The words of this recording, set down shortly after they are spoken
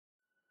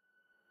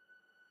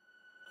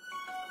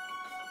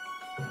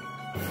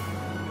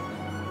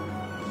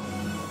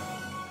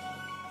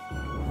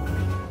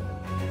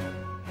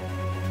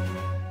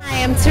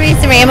I'm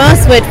Theresa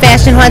Ramos with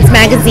FashionHaunts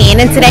magazine,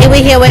 and today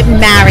we're here with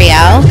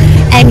Mario,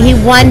 and he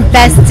won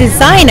Best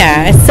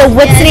Designer. So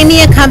what's the name of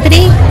your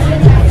company?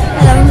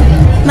 Hello,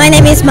 my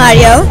name is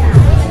Mario.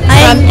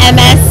 From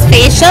MS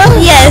Facial?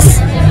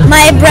 Yes,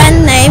 my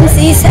brand name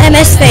is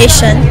MS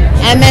Fashion.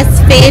 MS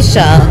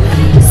Facial.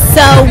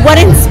 So what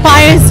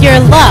inspires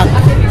your look?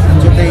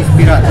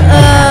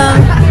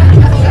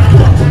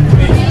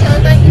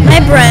 My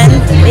brand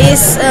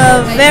is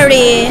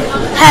very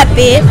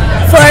happy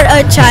for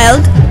a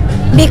child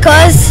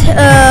because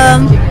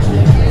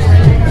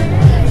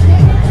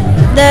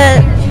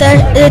the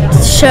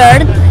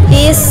shirt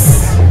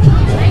is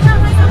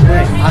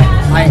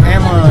I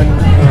am a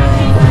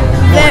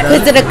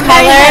because of the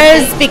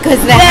colors, because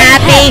of the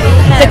happy.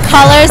 The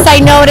colors I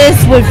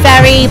noticed were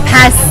very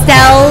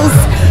pastels,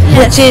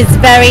 which is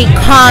very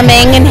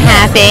calming and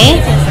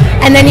happy.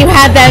 And then you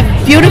have that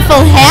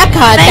beautiful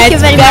haircut that's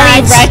very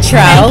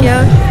retro. Thank you.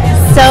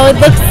 So it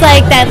looks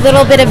like that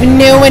little bit of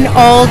new and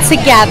old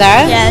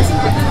together. Yes.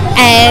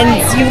 And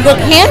you look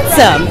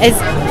handsome. It's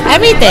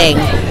everything.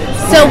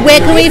 So where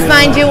can we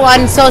find you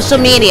on social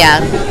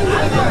media?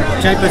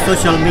 Cel pe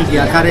social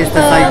media, care este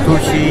site-ul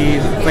și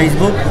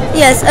Facebook?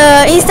 Yes,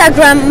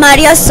 Instagram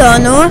Mario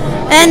Sanu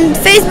and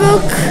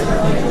Facebook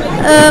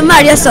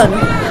Mario Sanu.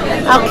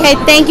 Okay,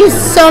 thank you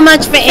so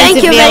much for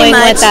interviewing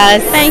with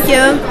us. Thank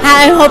you.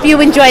 I hope you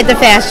enjoyed the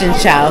fashion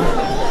show.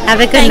 Have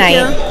a good night.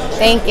 You.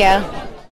 Thank you.